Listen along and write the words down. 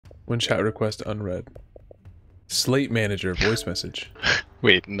When chat request unread. Slate manager voice message.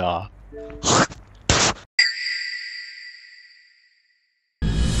 Wait, nah.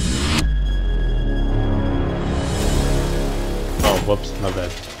 Oh, whoops, my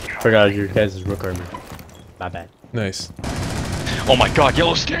bad. Forgot your guys' rook armor. My bad. Nice. Oh my god,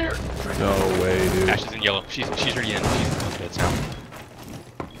 yellow scare! No way, dude. Ash is in yellow. She's already in. She's in beds now.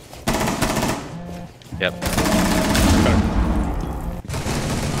 Yep.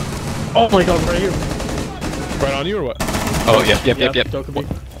 Oh my god, right here. Right on you or what? Oh, yep. Don't be.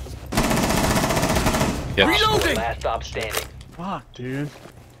 Yep. Reloading! Last stop standing. Fuck, dude.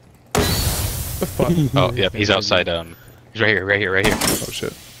 The fuck? Oh, yep, he's outside, he's right here. Oh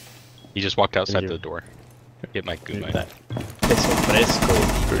shit. He just walked outside Thank you. the door. Get my good Dude, mic. It's so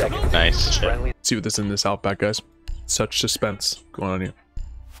fresco. Nice. Friendly. See what this in this outback, guys. Such suspense going on here.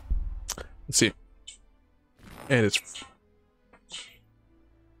 Let's see. And it's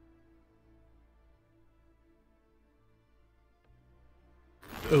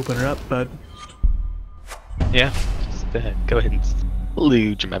open her up, bud. Yeah, just go ahead and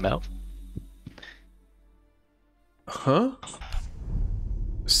luge in my mouth. Huh?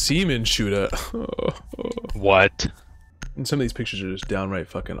 Semen shooter. What? And some of these pictures are just downright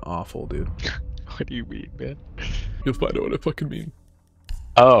fucking awful, dude. What do you mean, man? You'll find out what I fucking mean.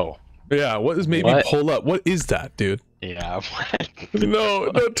 Oh. Yeah, what is made me What? pull up? What is that, dude? Yeah, what? No,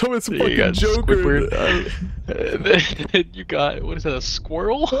 tell me it's a You fucking got Joker. Squidward. You got, what is that, a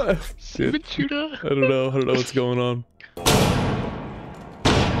squirrel? Semen shooter? I don't know what's going on.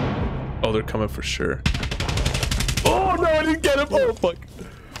 Oh, they're coming for sure. Oh no, I didn't get him! Oh fuck.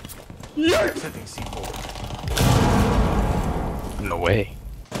 Yes! No way.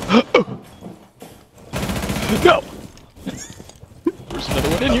 No! There's another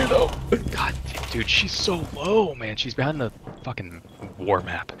one in here though. God, dude, she's so low, man. She's behind the fucking war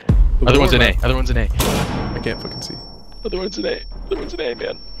map. Other one's in A. Other one's in A. I can't fucking see. Other one's in A. Other one's in A,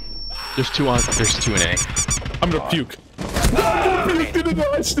 man. There's two in A. I'm gonna puke. No,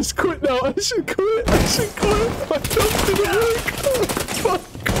 no, I should just quit now. I should quit. My jump didn't work. Oh, fuck.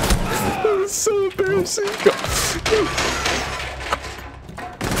 That was so embarrassing.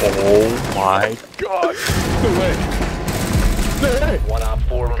 Oh my god. No way. No way. 1 op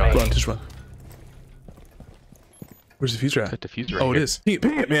 4 remaining. Run, just run. Where's the fuser at? That diffuser right Oh, it here. is. Ping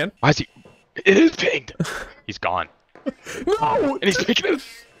it, man. Why is he? It is pinged. He's gone. No! And he's picking it.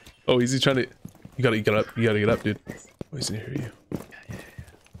 Oh, is he trying to... You gotta get up. You gotta get up, dude. Oh, he's gonna hear you.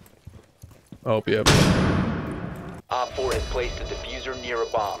 Oh, yeah. Op 4 has placed a diffuser near a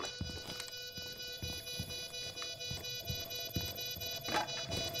bomb.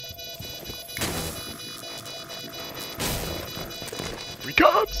 Here he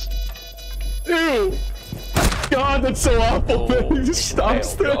comes. Ew! God, that's so awful, man. He just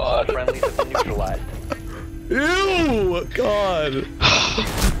stops there. All friendlies have been neutralized. Ew! God.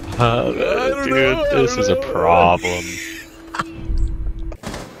 Dude, this is a problem.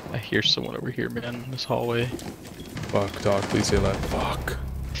 I hear someone over here, man, in this hallway. Fuck, dog. Please say that. Fuck.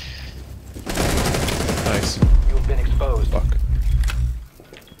 Nice. You have been exposed. Fuck.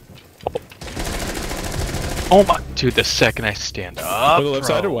 Oh my, dude! The second I stand up, On the left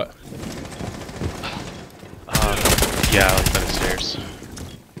side or what? Yeah, like by the stairs.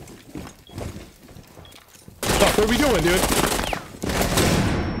 Fuck, what are we doing, dude?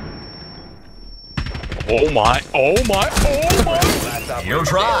 Oh my! Oh my! Oh my! You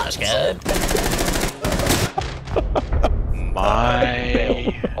try, Scud.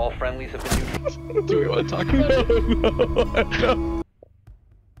 My. All friendlies have been neutralized. Do we want to talk about it? No.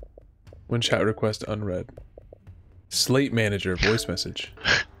 When chat request unread. Slate manager voice message.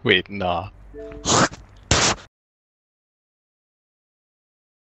 Wait, nah.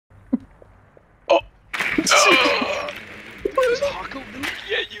 Oh! What is Hawk looking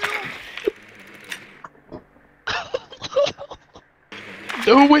at you?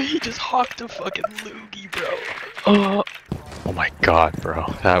 No way, he just hawked a fucking loogie, bro. Oh my god, bro.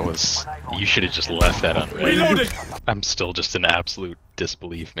 That was... You should have just left that unread. Reloading! I'm still just in absolute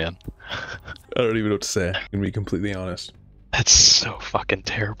disbelief, man. I don't even know what to say. I'm gonna be completely honest. That's so fucking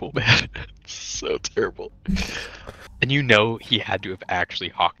terrible, man. It's so terrible. And you know he had to have actually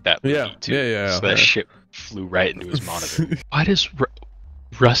hawked that loogie, Yeah, too. yeah. So that shit flew right into his monitor. Why does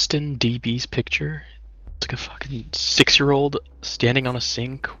Rustin DB's picture... It's like a fucking 6-year-old standing on a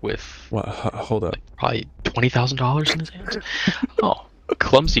sink with What? Hold up. like probably $20,000 in his hands. Oh,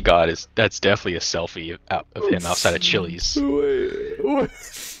 Clumsy God that's definitely a selfie of him outside of Chili's. Wait.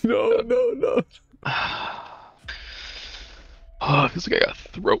 No. Oh, it feels like I got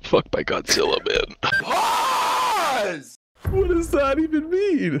throat fucked by Godzilla, man. Pause! What does that even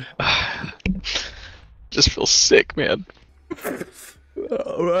mean? Just feel sick, man.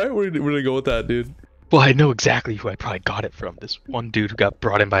 Alright, we're gonna go with that, dude. Well, I know exactly who I probably got it from. This one dude who got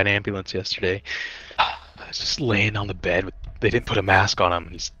brought in by an ambulance yesterday. I was just laying on the bed. They didn't put a mask on him.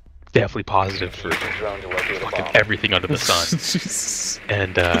 He's definitely positive for fucking everything under the sun. Jesus.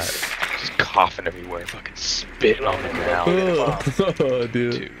 And just coughing everywhere, fucking spitting on the ground. Oh,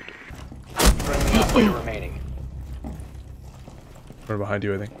 dude. Dude. remaining. Right behind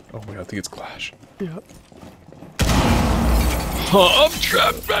you, I think. Oh my god, I think it's Clash. Yeah. Oh, I'm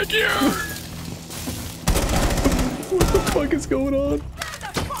trapped back here! What the fuck is going on?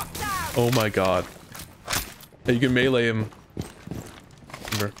 Oh my god. Hey, you can melee him.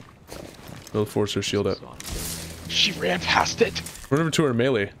 Remember. They'll force her shield out. She ran past it! Remember to her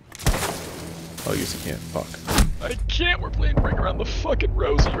melee. Oh, I guess you can't. Fuck. I can't, we're playing Ring Around the fucking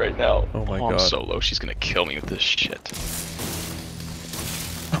Rosie right now. Oh my I'm god. so low, she's gonna kill me with this shit.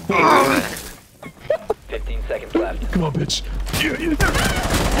 15 seconds left. Come on, bitch.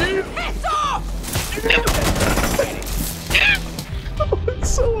 It's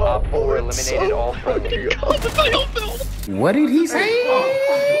so Op 4 It's eliminated so all friendly. What did he say?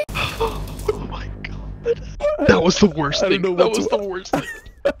 Oh my god. That was the worst I don't thing. know That what's was the worst thing.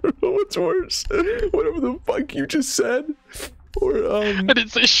 I don't know what's worse. Whatever the fuck you just said. Or, I didn't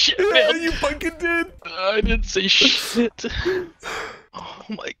say shit, yeah, man. you fucking did. I didn't say shit. Oh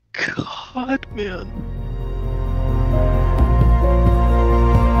my god, man.